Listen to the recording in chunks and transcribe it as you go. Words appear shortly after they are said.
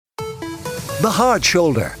The Hard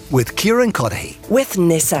Shoulder with Kieran Cuddihy with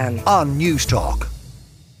Nissan on News Talk.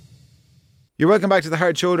 You're welcome back to The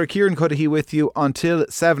Hard Shoulder. Kieran Cuddihy with you until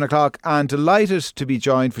 7 o'clock, and delighted to be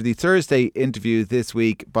joined for the Thursday interview this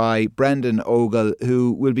week by Brendan Ogle,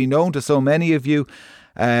 who will be known to so many of you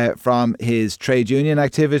from his trade union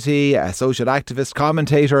activity, a social activist,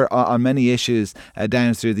 commentator on many issues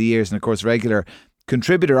down through the years, and of course regular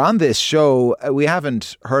contributor on this show. We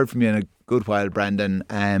haven't heard from you in a good while, Brendan.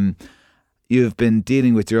 You've been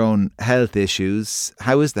dealing with your own health issues.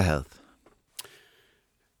 How is the health?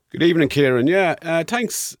 Good evening, Kieran. Yeah,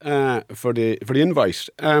 thanks for the invite.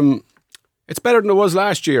 It's better than it was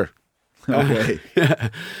last year. Okay.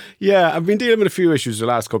 Yeah, I've been dealing with a few issues the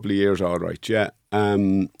last couple of years. All right. Yeah.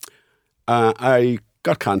 I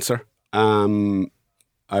got cancer. I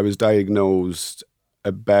was diagnosed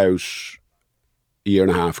about a year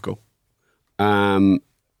and a half ago, and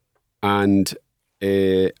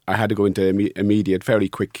I had to go into immediate, very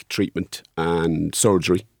quick treatment and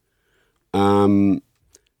surgery. So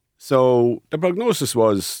the prognosis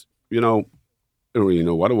was, I don't really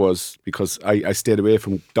know what it was, because I stayed away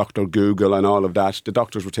from Dr. Google and all of that. The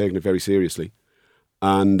doctors were taking it very seriously.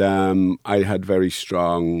 And I had very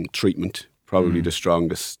strong treatment, probably the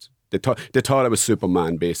strongest. They thought I was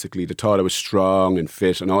Superman, basically. They thought I was strong and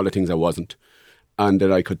fit and all the things I wasn't. And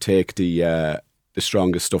that I could take the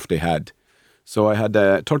strongest stuff they had. So I had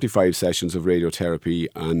 35 sessions of radiotherapy,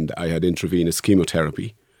 and I had intravenous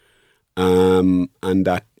chemotherapy. And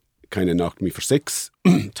that kind of knocked me for 6.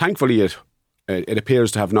 Thankfully, it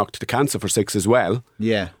appears to have knocked the cancer for 6 as well.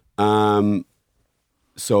 Yeah.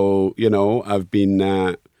 So I've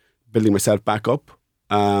been building myself back up.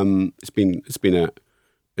 It's been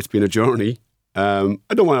a journey. I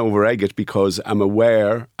don't want to over-egg it, because I'm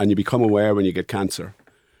aware, and you become aware when you get cancer,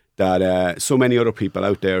 that so many other people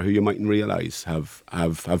out there who you mightn't realise have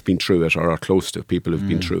been through it, or are close to people who've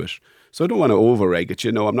been through it. So I don't want to over-egg it.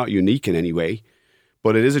 I'm not unique in any way.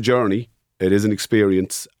 But it is a journey, it is an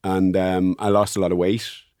experience, and I lost a lot of weight.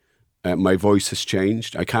 My voice has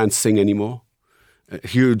changed. I can't sing anymore. A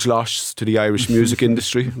huge loss to the Irish music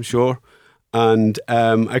industry, I'm sure. And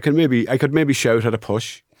I could maybe shout at a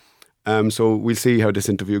push. So we'll see how this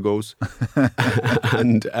interview goes.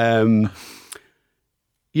 And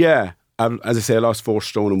as I say, I lost 4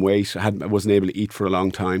 stone in weight. I wasn't able to eat for a long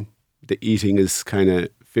time. The eating is kind of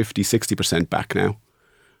 50-60% back now.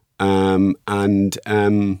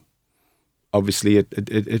 Obviously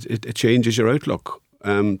it changes your outlook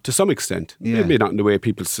to some extent. Yeah. Maybe not in the way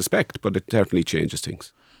people suspect, but it definitely changes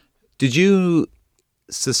things. Did you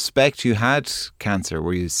suspect you had cancer?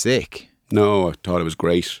 Were you sick? No, I thought it was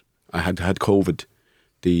great. I had COVID,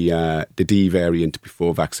 the D variant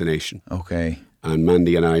before vaccination. Okay. And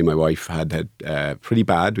Mandy and I, my wife, had pretty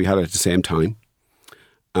bad. We had it at the same time.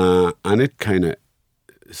 And it kind of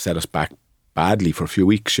set us back badly for a few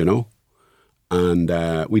weeks, And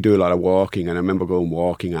we do a lot of walking, and I remember going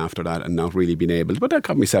walking after that and not really being able. But I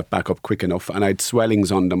got myself back up quick enough, and I had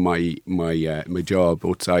swellings under my jaw,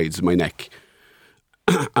 both sides of my neck.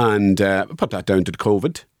 And I put that down to the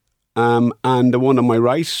COVID. And the one on my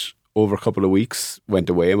right, over a couple of weeks, went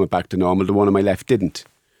away and went back to normal. The one on my left didn't.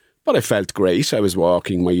 But I felt great. I was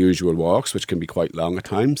walking my usual walks, which can be quite long at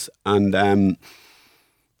times. And I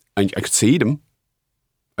could see them.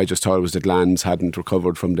 I just thought it was the glands hadn't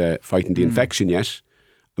recovered from fighting the infection yet.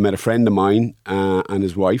 I met a friend of mine and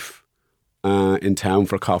his wife in town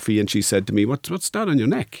for coffee, and she said to me, "What's that on your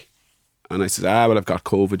neck?" And I said, well, I've got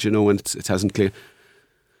COVID, and it hasn't cleared.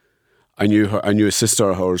 I knew a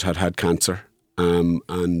sister of hers had cancer,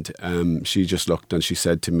 and she just looked and she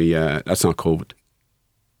said to me, "That's not COVID."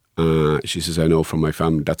 She says, "I know from my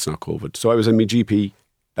family that's not COVID." So I was in my GP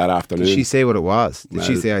that afternoon. Did she say what it was? Did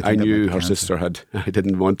she say, I knew her sister had. I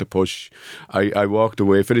didn't want to push. I walked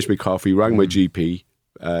away, finished my coffee, rang my GP,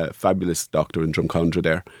 fabulous doctor in Drumcondra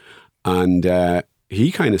there, and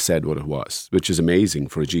he kind of said what it was, which is amazing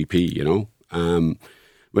for a GP,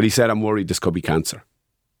 But he said, "I'm worried this could be cancer."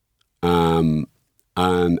 And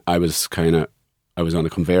I was on a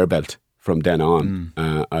conveyor belt from then on.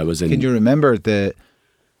 I was in. Can you remember the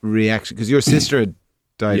reaction? Because your sister had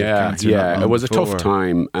died of cancer. Yeah, it was a tough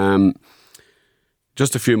time.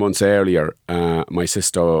 Just a few months earlier, my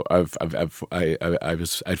sister, I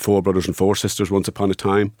had 4 brothers and 4 sisters once upon a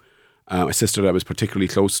time. My sister that I was particularly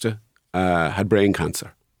close to had brain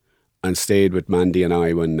cancer and stayed with Mandy and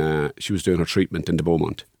I when she was doing her treatment in the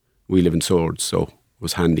Beaumont. We live in Swords, so it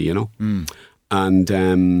was handy,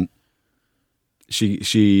 And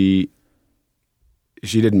she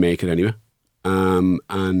didn't make it anyway.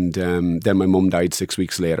 Then my mum died 6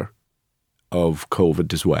 weeks later of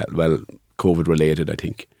COVID as well. Well, COVID related, I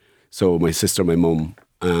think. So my sister, my mum,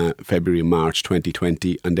 February and March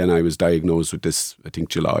 2020, and then I was diagnosed with this, I think,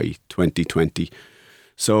 July 2020.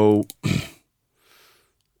 So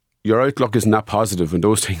your outlook isn't that positive when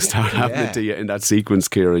those things start happening to you in that sequence,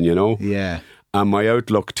 Kieran, you know? Yeah. And my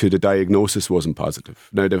outlook to the diagnosis wasn't positive.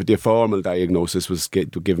 Now, the formal diagnosis was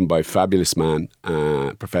given by a fabulous man,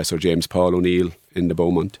 Professor James Paul O'Neill in the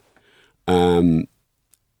Beaumont, an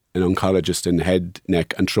oncologist in head,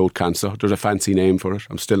 neck and throat cancer. There's a fancy name for it.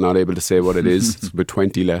 I'm still not able to say what it is. It's about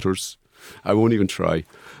 20 letters. I won't even try.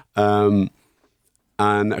 And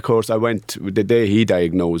of course, I went, the day he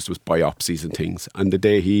diagnosed was biopsies and things. And the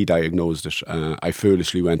day he diagnosed it, I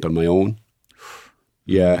foolishly went on my own.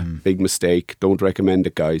 Yeah, big mistake. Don't recommend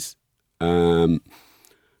it, guys. And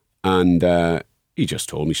he just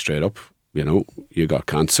told me straight up, you know, you got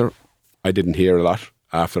cancer. I didn't hear a lot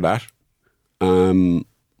after that.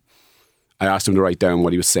 I asked him to write down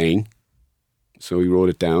what he was saying. So he wrote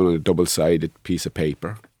it down on a double-sided piece of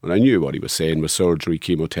paper. And I knew what he was saying was surgery,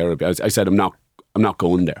 chemotherapy. I said, I'm not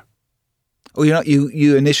going there. Oh, you're not.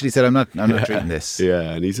 You initially said, I'm not treating this.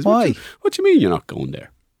 Yeah, and he says, why? What do you mean you're not going there?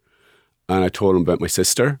 And I told him about my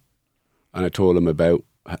sister, and I told him about,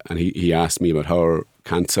 and he asked me about her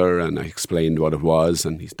cancer, and I explained what it was,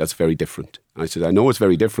 and that's very different. And I said, I know it's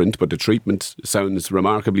very different, but the treatment sounds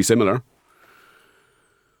remarkably similar.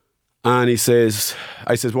 And I says,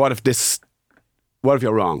 what if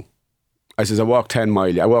you're wrong? I says, I walked 10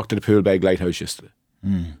 miles. I walked to the Poolbeg Lighthouse yesterday.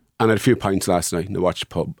 And I had a few pints last night, and I watched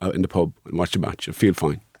in the pub and watched the match. I feel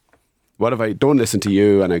fine. What if I don't listen to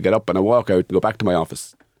you, and I get up and I walk out and go back to my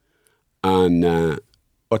office? And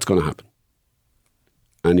what's going to happen?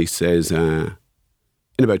 And he says, in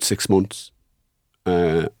about 6 months,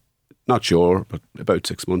 not sure, but about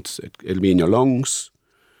 6 months, it'll be in your lungs.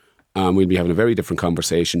 We'll be having a very different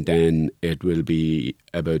conversation then. It will be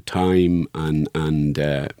about time and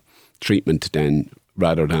treatment then,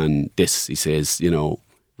 rather than this. He says, you know,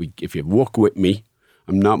 if you work with me,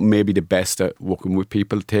 I'm not maybe the best at working with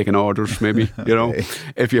people, taking orders, maybe, you know.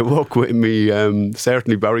 If you work with me,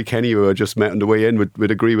 certainly Barry Kenny, who I just met on the way in,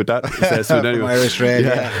 would agree with that assessment. Anyway. From Irish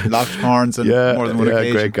Red, locked horns and more than one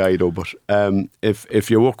occasion. Great guy though. But if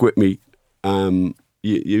you work with me,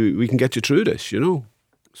 we can get you through this, you know.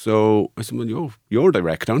 So I said, well, you're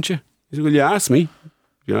direct, aren't you? He said, well, you asked me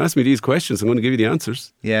these questions, I'm going to give you the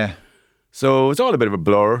answers. Yeah. So it's all a bit of a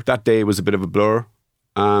blur. That day was a bit of a blur.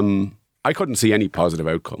 I couldn't see any positive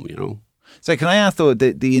outcome, you know. So can I ask though,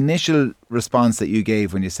 the initial response that you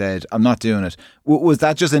gave when you said, I'm not doing it, was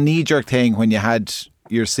that just a knee-jerk thing when you had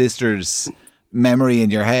your sister's memory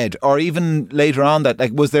in your head? Or even later on that,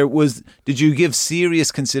 like, did you give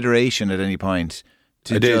serious consideration at any point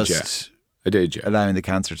to I did, yeah. allowing the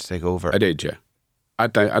cancer to take over? I did, yeah.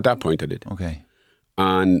 At that point I did. Okay.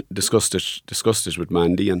 And discussed it with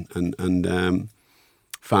Mandy and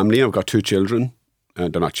family. I've got 2 children. They're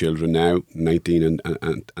not children now, 19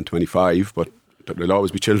 and 25, but they'll always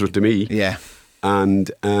be children to me. Yeah. And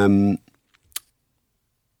then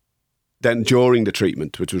during the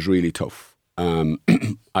treatment, which was really tough,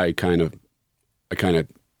 I kind of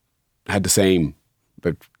had the same,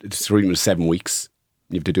 but the treatment was 7 weeks.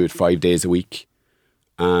 You have to do it 5 days a week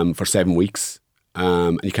for 7 weeks,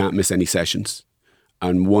 and you can't miss any sessions.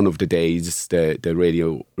 And one of the days,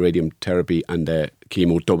 the radium therapy and the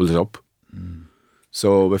chemo doubles up.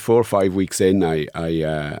 So before 5 weeks in, I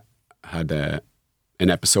had an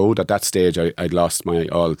episode. At that stage, I'd lost my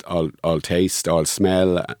all taste, all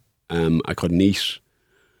smell. I couldn't eat.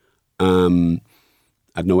 I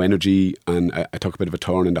had no energy, and I took a bit of a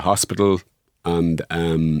turn in the hospital. And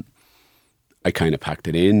I kind of packed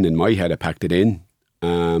it in. In my head, I packed it in.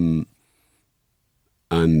 And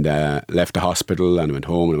left the hospital, and I went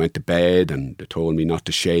home and I went to bed, and they told me not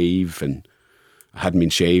to shave, and I hadn't been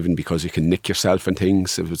shaving because you can nick yourself and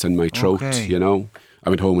things if it's in my throat, you know. I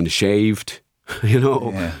went home and I shaved, you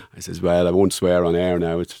know. Yeah. I says, well, I won't swear on air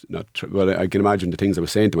now. It's not well, I can imagine the things I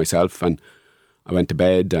was saying to myself, and I went to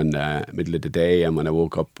bed and middle of the day, and when I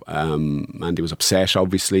woke up, Mandy was upset,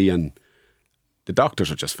 obviously, and the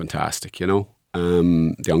doctors are just fantastic, you know.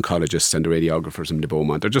 The oncologists and the radiographers in the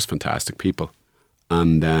Beaumont, they're just fantastic people.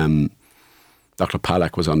 And Dr.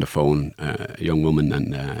 Pollack was on the phone, a young woman,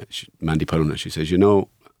 and Mandy put on it. She says, you know,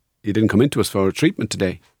 you didn't come into us for treatment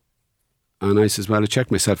today. And I says, well, I checked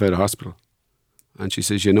myself out of hospital. And she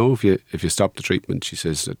says, you know, if you stop the treatment, she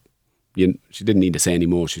says that she didn't need to say any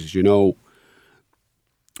more. She says, you know.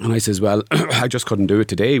 And I says, well, I just couldn't do it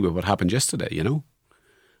today with what happened yesterday, you know.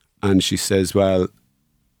 And she says, well,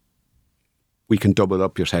 we can double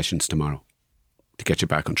up your sessions tomorrow to get you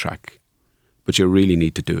back on track. But you really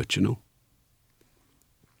need to do it, you know.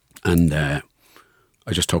 And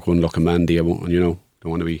I just took one look at Mandy. I won't, don't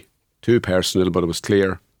want to be too personal, but it was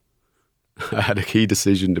clear I had a key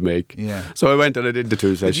decision to make. Yeah. So I went and I did the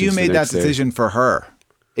 2 sessions. If you made the that next day. decision for her,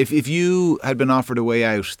 if you had been offered a way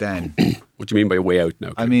out then... What do you mean by way out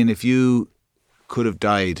now? I mean, if you could have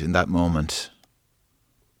died in that moment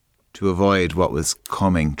to avoid what was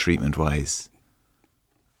coming treatment-wise,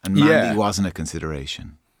 and Mandy wasn't a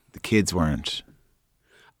consideration, the kids weren't.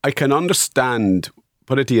 I can understand,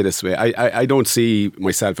 put it to you this way, I don't see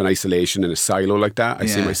myself in isolation in a silo like that. I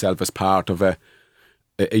see myself as part of a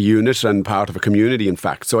unit and part of a community, in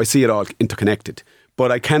fact. So I see it all interconnected.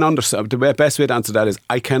 But I can understand, the best way to answer that is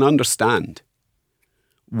I can understand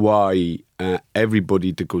why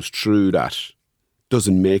everybody that goes through that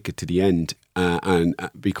doesn't make it to the end. And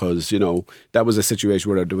because, that was a situation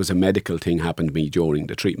where there was a medical thing happened to me during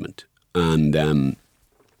the treatment and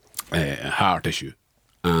a heart issue.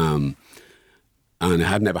 And it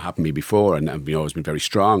had never happened to me before. And I've always been very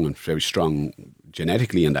strong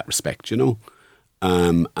genetically in that respect,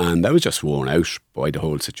 And I was just worn out by the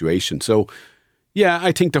whole situation. So, yeah,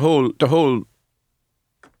 I think the whole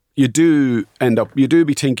you do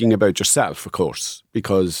be thinking about yourself, of course,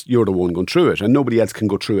 because you're the one going through it and nobody else can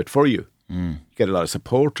go through it for you. You get a lot of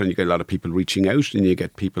support and you get a lot of people reaching out and you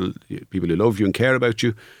get people who love you and care about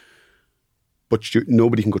you, but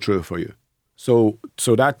nobody can go through it for you. So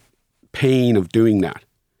that pain of doing that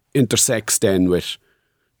intersects then with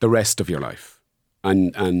the rest of your life.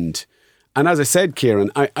 And as I said,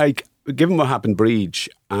 Kieran, I given what happened Breach,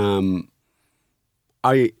 that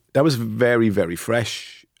was very, very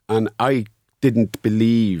fresh. And I didn't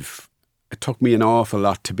believe, it took me an awful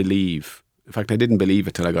lot to believe. In fact, I didn't believe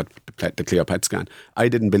it till I got the clear PET scan. I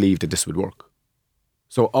didn't believe that this would work.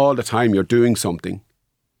 So all the time you're doing something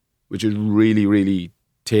which is really, really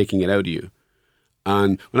taking it out of you.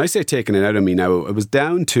 And when I say taking it out of me now, it was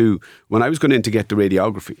down to when I was going in to get the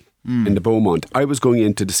radiography in the Beaumont, I was going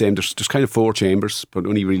into the same, there's kind of 4 chambers, but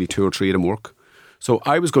only really 2 or 3 of them work. So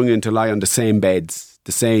I was going in to lie on the same beds,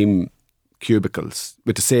 the same cubicles,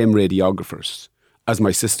 with the same radiographers as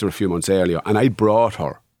my sister a few months earlier. And I brought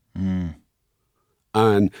her.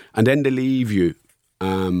 And then they leave you,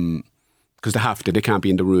 because they can't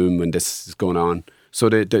be in the room when this is going on. So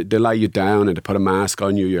they lie you down and they put a mask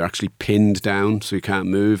on you. You're actually pinned down so you can't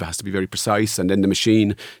move. It has to be very precise. And then the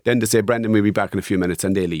machine, then they say, Brendan, we'll be back in a few minutes,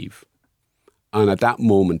 and they leave. And at that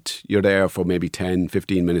moment, you're there for maybe 10,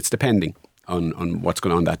 15 minutes, depending on what's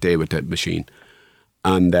going on that day with the machine.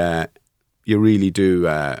 And you really do,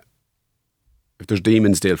 if there's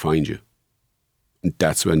demons, they'll find you. And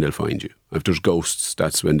that's when they'll find you. If there's ghosts,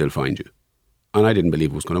 that's when they'll find you. And I didn't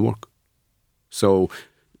believe it was going to work. So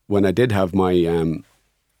when I did have my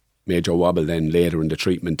major wobble then later in the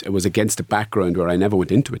treatment, it was against the background where I never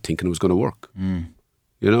went into it thinking it was going to work.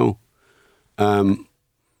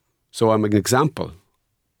 So I'm an example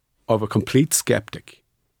of a complete skeptic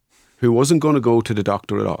who wasn't going to go to the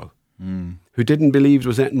doctor at all, who didn't believe there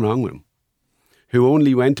was anything wrong with him, who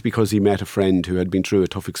only went because he met a friend who had been through a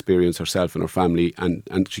tough experience herself and her family, and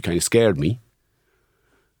she kind of scared me.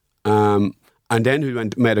 And then we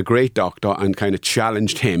met a great doctor and kind of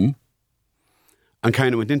challenged him and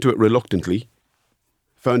kind of went into it reluctantly,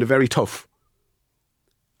 found it very tough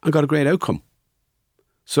and got a great outcome.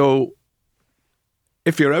 So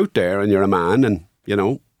if you're out there and you're a man and,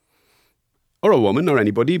 or a woman or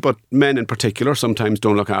anybody, but men in particular sometimes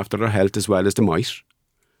don't look after their health as well as they might.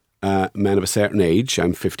 Men of a certain age,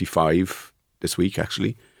 I'm 55 this week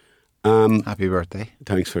actually. Happy birthday.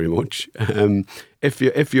 Thanks very much.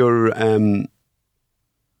 If you're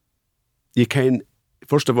you can,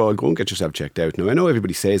 first of all, go and get yourself checked out. Now, I know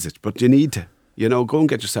everybody says it, but you need to, go and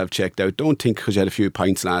get yourself checked out. Don't think because you had a few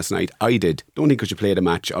pints last night. I did. Don't think because you played a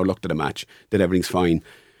match or looked at a match that everything's fine.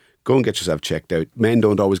 Go and get yourself checked out. Men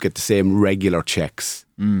don't always get the same regular checks.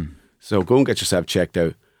 So go and get yourself checked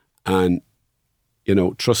out and,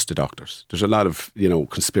 trust the doctors. There's a lot of,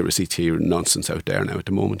 conspiracy theory nonsense out there now at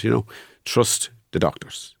the moment, Trust the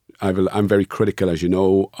doctors. I'm very critical, as you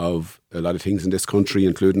know, of a lot of things in this country,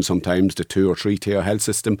 including sometimes the 2 or 3 tier health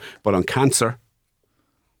system. But on cancer,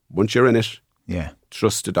 once you're in it,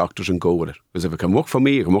 trust the doctors and go with it. Because if it can work for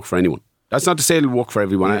me, it can work for anyone. That's not to say it'll work for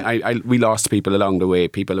everyone. Yeah. We lost people along the way,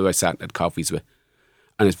 people who I sat at coffees with.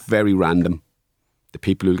 And it's very random. The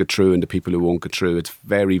people who'll get through and the people who won't get through. It's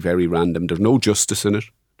very, very random. There's no justice in it.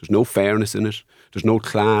 There's no fairness in it. There's no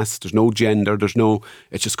class. There's no gender.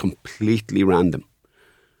 It's just completely random.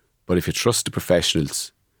 But if you trust the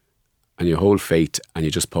professionals and you hold faith and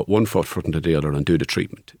you just put one foot in front of the other and do the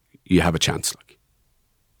treatment, you have a chance.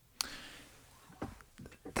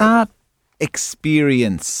 That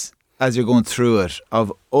experience as you're going through it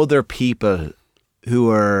of other people who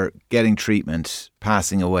are getting treatment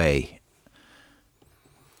passing away.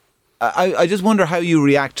 I just wonder how you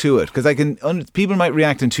react to it, because people might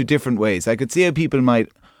react in two different ways. I could see how people might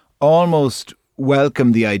almost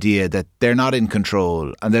welcome the idea that they're not in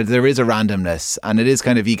control and that there is a randomness and it is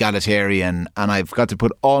kind of egalitarian and I've got to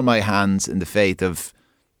put all my hands in the faith of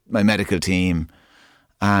my medical team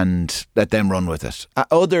and let them run with it.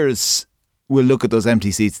 Others will look at those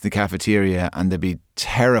empty seats in the cafeteria and they'll be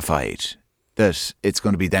terrified that it's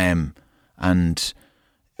going to be them, and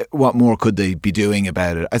what more could they be doing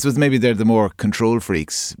about it? I suppose maybe they're the more control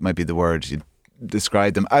freaks, might be the word you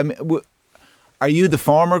describe them. Are you the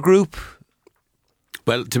former group?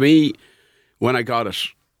 Well, to me, when I got it,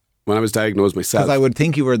 when I was diagnosed myself... Because I would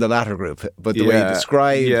think you were the latter group, but the way you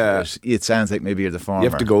describe it sounds like maybe you're the former. You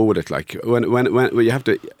have to go with it. Like when you have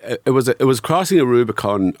to... It was crossing a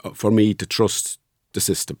Rubicon for me to trust the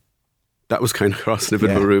system. That was kind of crossing a bit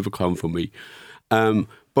of a Rubicon for me.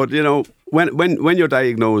 But, you know, when you're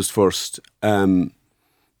diagnosed first, as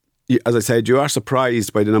I said, you are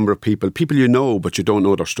surprised by the number of people you know, but you don't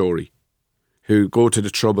know their story, who go to the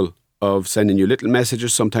trouble of sending you little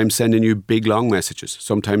messages, sometimes sending you big, long messages,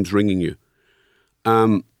 sometimes ringing you.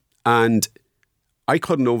 And I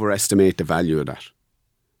couldn't overestimate the value of that.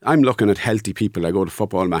 I'm looking at healthy people I go to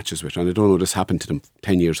football matches with, and I don't know this happened to them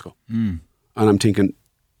 10 years ago. And I'm thinking,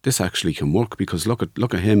 this actually can work, because look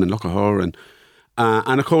at him and look at her. And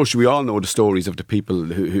of course, we all know the stories of the people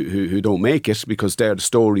who don't make it, because they're the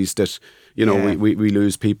stories that, you know, we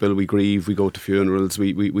lose people, we grieve, we go to funerals,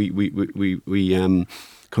 we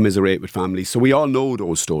commiserate with families. So we all know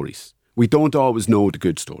those stories. We don't always know the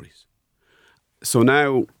good stories. So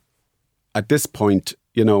now, at this point,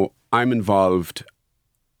 you know, I'm involved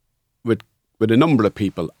with a number of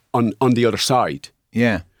people on the other side.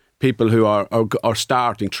 Yeah. People who are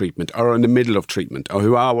starting treatment, or in the middle of treatment, or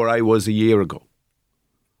who are where I was a year ago.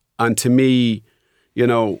 And to me, you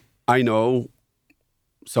know, I know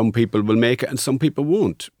some people will make it and some people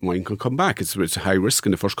won't. Mine can come back. It's a high risk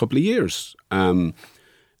in the first couple of years.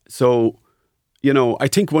 So, you know, I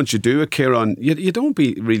think once you do it, Kieran, you don't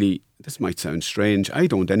be really, this might sound strange, I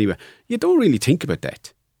don't anyway, you don't really think about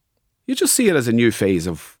that. You just see it as a new phase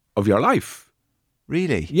of your life.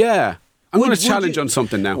 Really? Yeah. I'm going to challenge on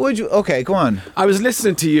something now. Would you? Okay, go on. I was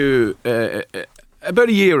listening to you about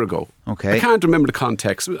a year ago. Okay. I can't remember the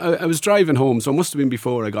context. I was driving home, so it must have been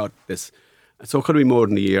before I got this. So it could have been more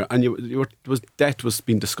than a year. And death was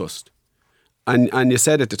being discussed. And you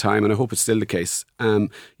said at the time, and I hope it's still the case,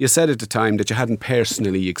 you said at the time that you hadn't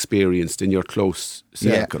personally experienced in your close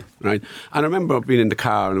circle, right? And I remember being in the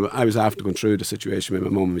car, and I was after going through the situation with my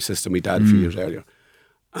mum and my sister and my dad a few years earlier.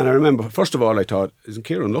 And I remember, first of all, I thought, isn't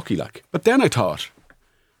Kieran lucky like? But then I thought,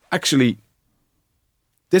 actually,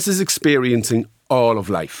 this is experiencing all of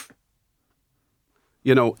life.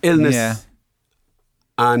 You know, illness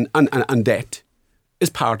and death is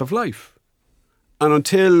part of life. And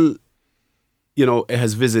until, you know, it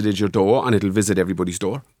has visited your door, and it'll visit everybody's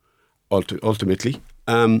door, ultimately,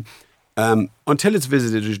 until it's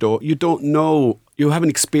visited your door, you don't know, you haven't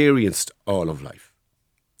experienced all of life.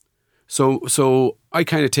 So I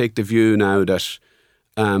kind of take the view now that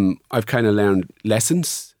I've kind of learned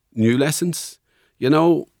lessons, new lessons. You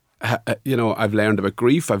know, I've learned about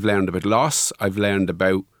grief, I've learned about loss, I've learned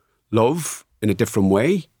about love in a different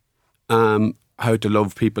way, how to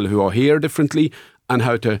love people who are here differently, and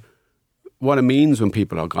what it means when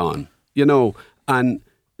people are gone. You know, and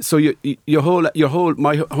so my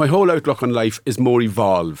whole outlook on life is more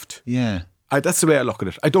evolved. Yeah, that's the way I look at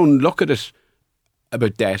it. I don't look at it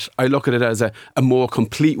about death. I look at it as a more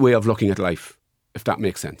complete way of looking at life, if that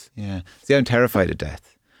makes sense. Yeah. See, I'm terrified of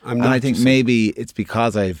death. And I think maybe it's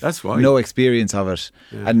because I've no experience of it.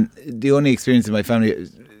 Yeah. And the only experience in my family,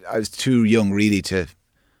 I was too young really to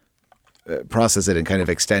process it in kind of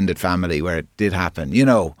extended family where it did happen, you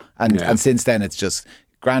know. And since then it's just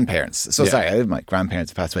grandparents. So sorry, my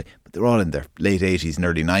grandparents have passed away, but they're all in their late 80s and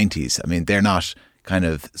early 90s. I mean, they're not kind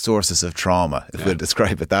of sources of trauma, if we'll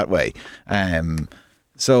describe it that way.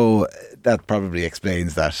 So that probably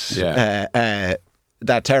explains that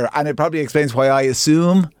that terror, and it probably explains why I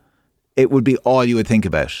assume it would be all you would think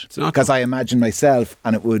about. Because I imagine myself,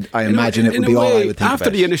 and it would be all I would think after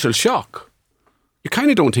about. The initial shock, you kind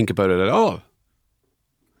of don't think about it at all.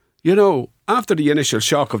 You know, after the initial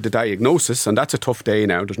shock of the diagnosis, and that's a tough day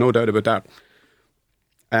now, there's no doubt about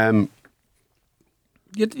that.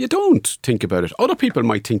 You don't think about it. Other people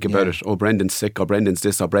might think about it. Oh, Brendan's sick, or Brendan's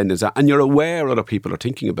this, or Brendan's that. And you're aware other people are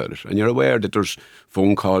thinking about it. And you're aware that there's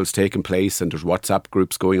phone calls taking place, and there's WhatsApp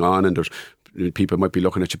groups going on, and there's people might be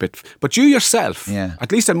looking at you a bit. But you yourself,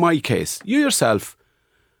 at least in my case, you yourself,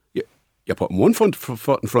 you You're putting one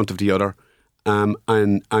foot in front of the other,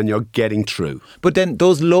 and you're getting through. But then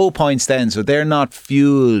those low points then, so they're not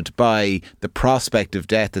fueled by the prospect of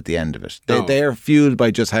death at the end of it. They're fueled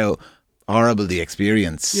by just how horrible the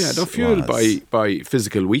experience. Yeah, they're fueled by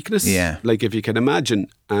physical weakness. Yeah. Like if you can imagine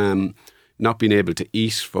not being able to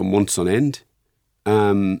eat for months on end,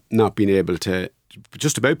 not being able to,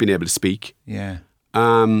 just about being able to speak. Yeah.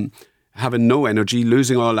 Having no energy,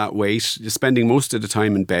 losing all that weight, spending most of the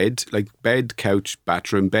time in bed, like bed, couch,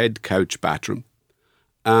 bathroom, and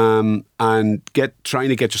trying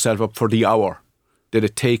to get yourself up for the hour that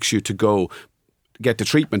it takes you to go get the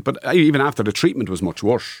treatment. But even after the treatment was much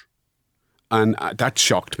worse. And that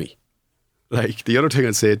shocked me. Like, the other thing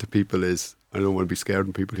I'd say to people is, I don't want to be scared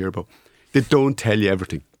when people hear, but they don't tell you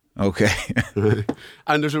everything. Okay.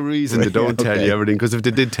 And there's a reason they don't tell you everything, because if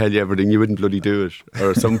they did tell you everything, you wouldn't bloody do it,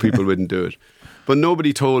 or some people wouldn't do it. But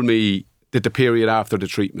nobody told me that the period after the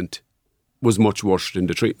treatment was much worse than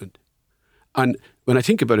the treatment. And when I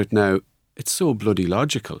think about it now, it's so bloody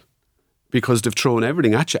logical, because they've thrown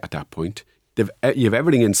everything at you at that point. You have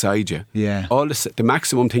everything inside you. Yeah. All the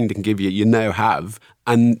maximum thing they can give you, you now have,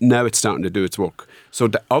 and now it's starting to do its work.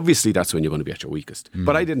 So obviously that's when you're going to be at your weakest.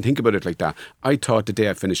 But I didn't think about it like that. I thought the day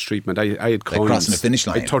I finished treatment, I had coins. Like crossing the finish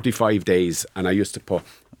line. I had 35 days, and I used to put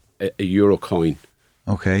a euro coin.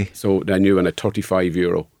 Okay. So I knew when at 35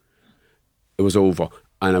 euro, it was over,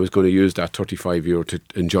 and I was going to use that 35 euro to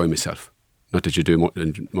enjoy myself. Not that you do much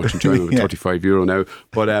enjoyment with 35 euro now,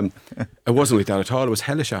 but it wasn't like that at all. It was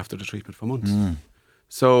hellish after the treatment for months.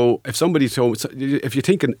 So if somebody told, if you're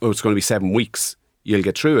thinking, oh, it's going to be 7 weeks, you'll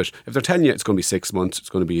get through it. If they're telling you it's going to be 6 months, it's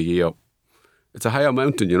going to be a year, it's a higher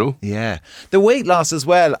mountain, you know? Yeah. The weight loss as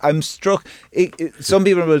well, I'm struck. Some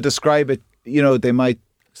people will describe it, they might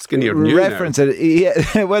skinnier than you reference it.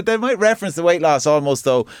 Yeah, well, they might reference the weight loss almost,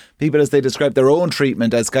 though, people as they describe their own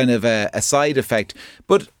treatment as kind of a side effect.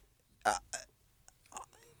 But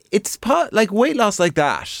it's like weight loss like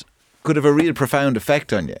that could have a real profound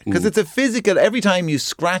effect on you, because it's a physical, every time you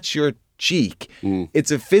scratch your cheek,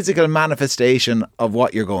 it's a physical manifestation of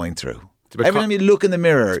what you're going through. Every time you look in the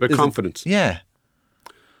mirror, it's about confidence. Yeah.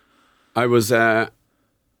 I've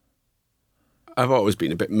always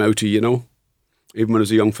been a bit mouty, even when I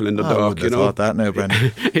was a young fella in the dark, I thought that now,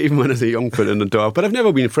 Brendan. Even when I was a young fella in the dark, but I've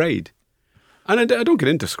never been afraid. And I don't get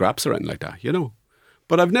into scraps or anything like that,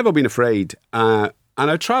 But I've never been afraid. And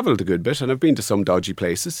I've travelled a good bit, and I've been to some dodgy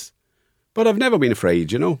places, but I've never been afraid,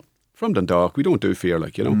 From Dundalk, we don't do fear,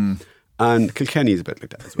 And Kilkenny's a bit like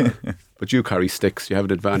that as well. But you carry sticks, you have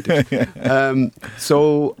an advantage. I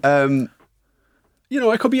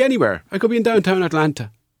could be anywhere. I could be in downtown Atlanta.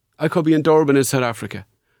 I could be in Durban in South Africa.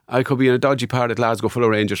 I could be in a dodgy part of Glasgow full of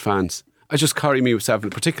Rangers fans. I just carry myself in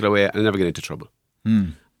a particular way and I never get into trouble.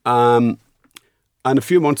 And a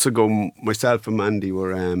few months ago, myself and Mandy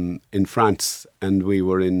were in France, and we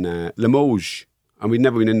were in Limoges. And we'd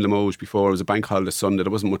never been in Limoges before. It was a bank holiday Sunday.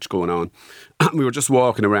 There wasn't much going on. We were just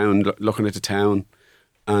walking around, looking at the town.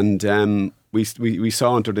 And we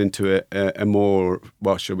sauntered into a more,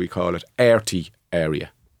 what shall we call it, arty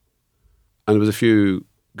area. And there was a few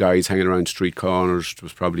guys hanging around street corners. There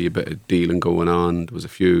was probably a bit of dealing going on. There was a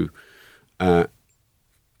few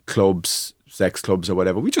clubs, sex clubs or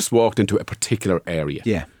whatever. We just walked into a particular area.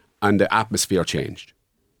 Yeah. And the atmosphere changed.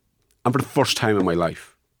 And for the first time in my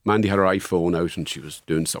life, Mandy had her iPhone out and she was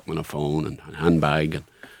doing something on her phone and a handbag. And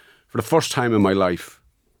for the first time in my life,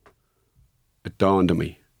 it dawned on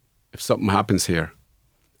me, if something happens here,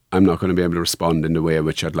 I'm not going to be able to respond in the way in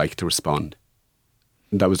which I'd like to respond.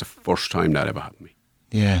 And that was the first time that ever happened to me.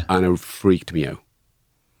 Yeah. And it freaked me out.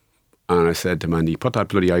 And I said to Mandy, put that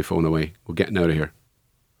bloody iPhone away. We're getting out of here.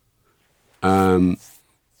 That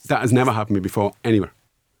has never happened to me before anywhere.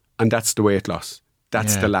 And that's the weight loss.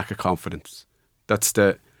 That's the lack of confidence. That's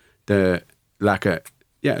the lack of,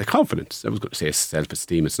 the confidence. I was going to say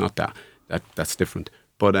self-esteem. It's not that. That's different.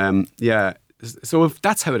 But so if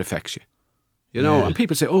that's how it affects you, and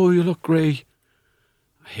people say, oh, you look grey.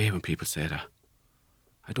 I hate when people say that.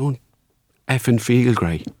 I don't effing feel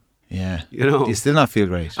grey. Yeah. Do you still not feel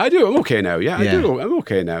great? I do. I'm okay now. Yeah, I do. I'm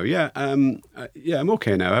okay now. Yeah. I'm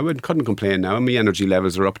okay now. Couldn't complain now. My energy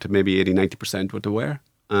levels are up to maybe 80-90% what they were.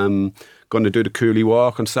 I'm going to do the Cooley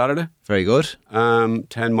walk on Saturday. Very good. 10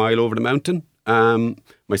 mile over the mountain.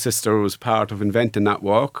 My sister was part of inventing that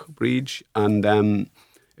walk, Bridge, and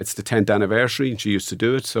it's the 10th anniversary, and she used to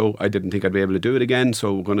do it, so I didn't think I'd be able to do it again.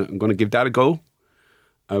 So I'm going to give that a go.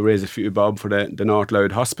 I'll raise a few bob for the North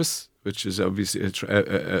Louth Hospice, which is obviously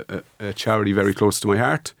a charity very close to my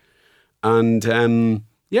heart. And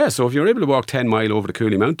so if you're able to walk 10 mile over the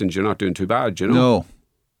Cooley Mountains, you're not doing too bad, No.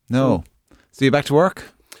 So you're back to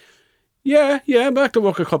work? Yeah, I'm back to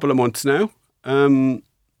work a couple of months now.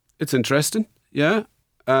 It's interesting. Yeah,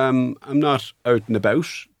 I'm not out and about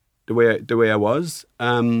the way I was.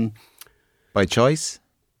 By choice?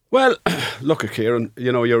 Well, look at Kieran.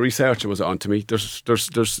 You know, your researcher was on to me. There's.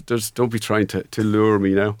 Don't be trying to lure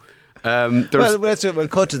me now. We'll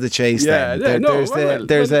cut to the chase then.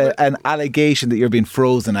 There's an allegation that you're being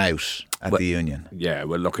frozen out at the union. Yeah,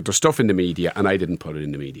 well, look, there's stuff in the media, and I didn't put it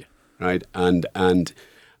in the media, right? And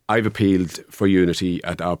I've appealed for unity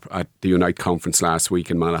at the Unite conference last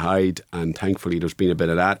week in Malahide, and thankfully there's been a bit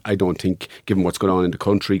of that. I don't think, given what's going on in the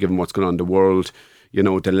country, given what's going on in the world, you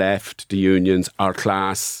know, the left, the unions, our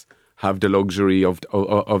class have the luxury of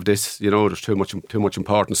this. You know, there's too much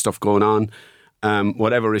important stuff going on.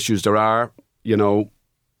 Whatever issues there are, you know,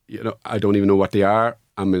 I don't even know what they are.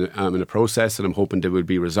 I'm in a process, and I'm hoping they will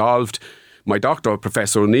be resolved. My doctor,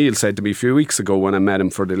 Professor O'Neill, said to me a few weeks ago when I met him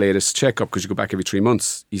for the latest checkup, because you go back every 3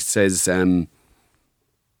 months, he says, you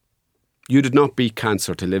did not beat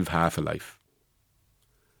cancer to live half a life.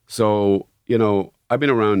 So, you know, I've been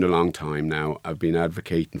around a long time now. I've been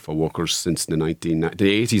advocating for workers since the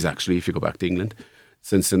 80s, actually, if you go back to England.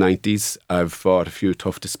 Since the 90s, I've fought a few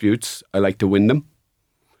tough disputes. I like to win them.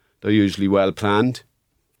 They're usually well planned.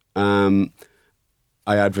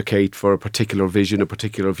 I advocate for a particular vision, a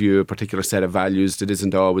particular view, a particular set of values that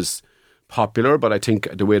isn't always popular, but I think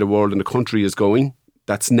the way the world and the country is going,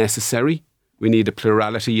 that's necessary. We need a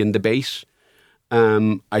plurality in debate.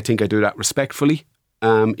 I think I do that respectfully,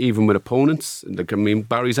 even with opponents. Like, I mean,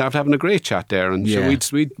 Barry's having a great chat there, and sure,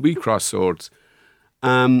 we cross swords.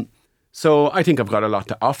 So I think I've got a lot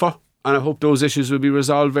to offer, and I hope those issues will be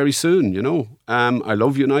resolved very soon, you know. I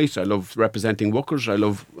love Unite, I love representing workers, I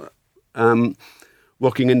love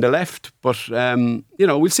working in the left, but, you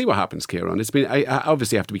know, we'll see what happens, Kieran. I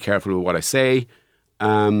obviously have to be careful with what I say.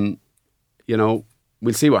 You know,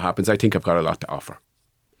 we'll see what happens. I think I've got a lot to offer.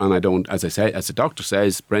 And I don't, as I say, as the doctor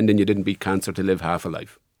says, Brendan, you didn't beat cancer to live half a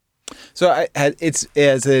life. So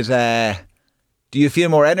do you feel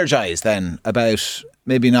more energised then about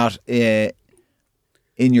maybe not in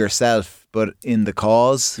yourself, but in the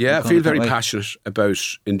cause? Yeah, I feel very passionate about,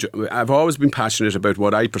 I've always been passionate about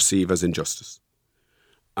what I perceive as injustice.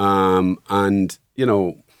 And, you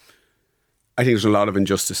know, I think there's a lot of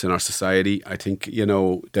injustice in our society. I think, you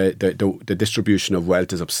know, the distribution of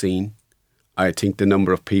wealth is obscene. I think the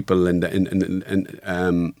number of people in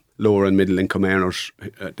lower and middle income earners,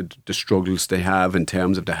 the struggles they have in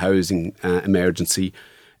terms of the housing emergency,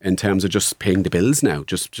 in terms of just paying the bills now,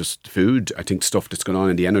 just food. I think stuff that's going on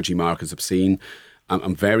in the energy markets obscene.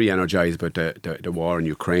 I'm very energised about the war in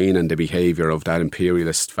Ukraine and the behaviour of that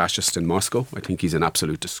imperialist fascist in Moscow. I think he's an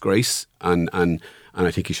absolute disgrace, and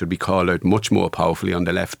I think he should be called out much more powerfully on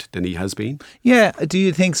the left than he has been. Yeah. Do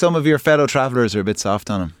you think some of your fellow travellers are a bit soft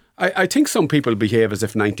on him? I think some people behave as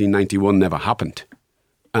if 1991 never happened.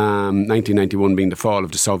 1991 being the fall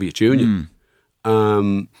of the Soviet Union.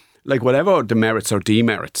 Like, whatever the merits or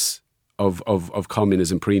demerits of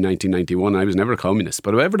communism pre-1991, I was never a communist,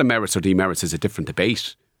 but whatever the merits or demerits is a different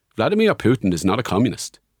debate. Vladimir Putin is not a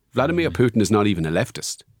communist. Vladimir Putin is not even a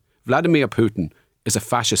leftist. Vladimir Putin is a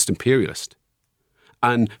fascist imperialist.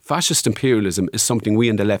 And fascist imperialism is something we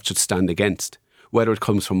in the left should stand against, whether it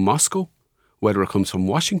comes from Moscow, whether it comes from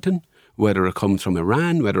Washington, whether it comes from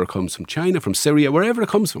Iran, whether it comes from China, from Syria, wherever it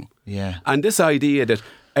comes from. Yeah. And this idea that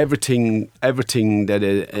everything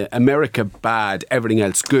that America bad, everything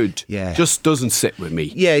else good, just doesn't sit with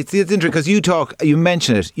me. Yeah, it's interesting because you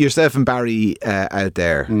mention it yourself and Barry out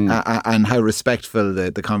there, and how respectful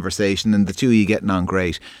the conversation, and the two of you getting on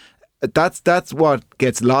great. That's what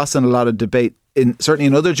gets lost in a lot of debate. Certainly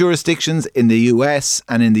in other jurisdictions, in the US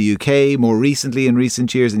and in the UK, more recently in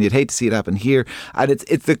recent years, and you'd hate to see it happen here. And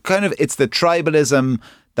it's the tribalism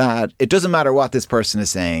that it doesn't matter what this person is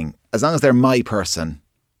saying, as long as they're my person,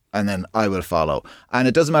 and then I will follow. And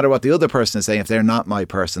it doesn't matter what the other person is saying, if they're not my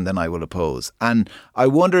person, then I will oppose. And I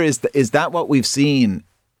wonder, is that what we've seen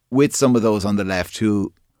with some of those on the left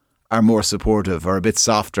who are more supportive or a bit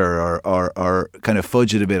softer or kind of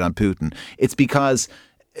fudge it a bit on Putin? It's because,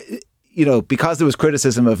 you know, because there was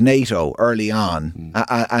criticism of NATO early on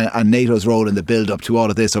and NATO's role in the build-up to all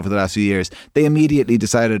of this over the last few years, they immediately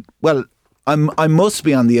decided, well, I must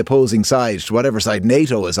be on the opposing side to whatever side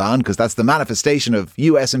NATO is on, because that's the manifestation of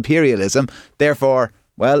US imperialism. Therefore,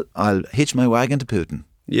 well, I'll hitch my wagon to Putin.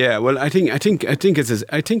 Yeah, well, I think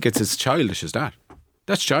it's as childish as that.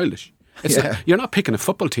 That's childish. You're not picking a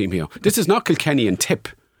football team here. This is not Kilkenny and Tip,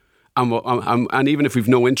 and even if we've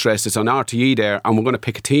no interest, it's on RTE there, and we're going to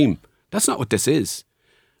pick a team. That's not what this is.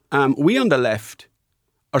 We on the left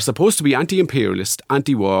are supposed to be anti-imperialist,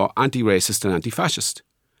 anti-war, anti-racist and anti-fascist.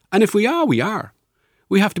 And if we are, we are.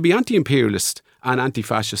 We have to be anti-imperialist and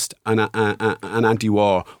anti-fascist and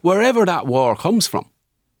anti-war, wherever that war comes from.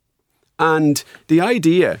 And the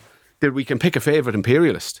idea that we can pick a favourite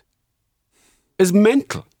imperialist is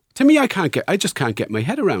mental. To me, I just can't get my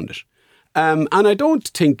head around it. And I don't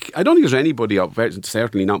think there's anybody,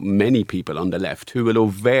 certainly not many people on the left, who will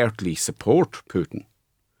overtly support Putin.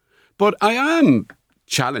 But I am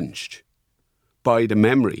challenged by the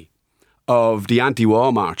memory of the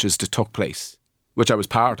anti-war marches that took place, which I was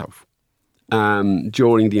part of,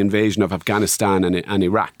 during the invasion of Afghanistan and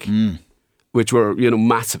Iraq, which were,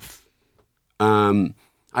 massive. I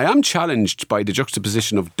am challenged by the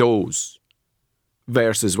juxtaposition of those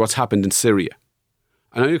versus what's happened in Syria.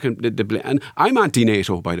 And I'm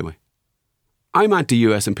anti-NATO, by the way. I'm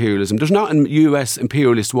anti-US imperialism. There's not a US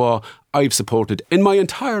imperialist war I've supported in my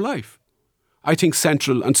entire life. I think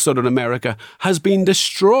Central and Southern America has been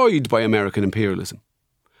destroyed by American imperialism.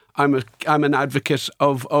 I'm an advocate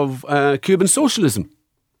of Cuban socialism.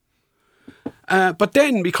 But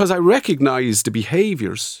then, because I recognise the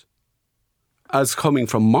behaviours as coming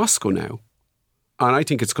from Moscow now, and I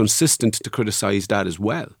think it's consistent to criticise that as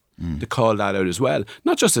well, to call that out as well,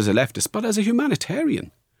 not just as a leftist, but as a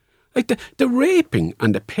humanitarian. Like the raping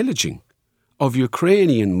and the pillaging of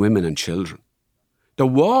Ukrainian women and children, the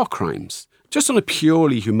war crimes, just on a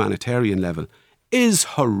purely humanitarian level, is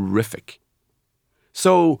horrific.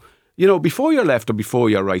 So, before you're left or before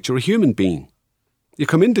you're right, you're a human being. You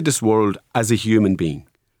come into this world as a human being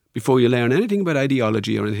before you learn anything about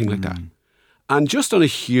ideology or anything like that. And just on a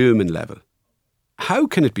human level, how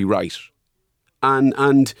can it be right?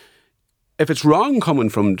 And if it's wrong coming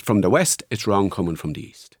from the West, it's wrong coming from the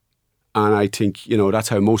East. And I think, that's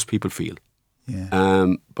how most people feel.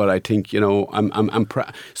 Yeah. But I think,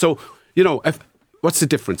 so, what's the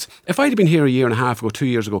difference? If I'd have been here a year and a half ago, 2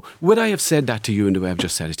 years ago, would I have said that to you in the way I've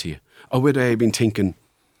just said it to you? Or would I have been thinking,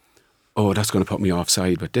 oh, that's going to put me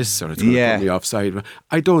offside with this, or it's going to put me offside?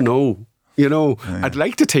 I don't know. I'd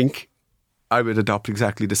like to think I would adopt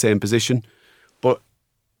exactly the same position. But,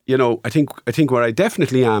 I think where I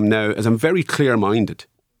definitely am now is I'm very clear-minded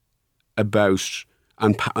about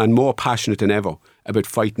and more passionate than ever about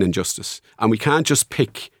fighting injustice. And we can't just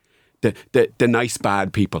pick the nice,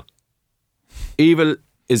 bad people. Evil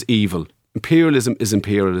is evil. Imperialism is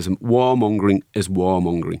imperialism. Warmongering is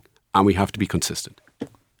warmongering. And we have to be consistent.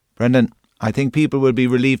 Brendan, I think people will be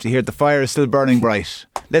relieved to hear the fire is still burning bright.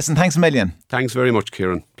 Listen, thanks a million. Thanks very much,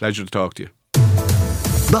 Kieran. Pleasure to talk to you.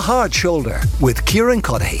 The Hard Shoulder with Kieran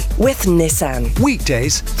Cuddihy. With Nissan.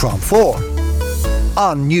 Weekdays from 4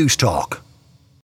 on News Talk.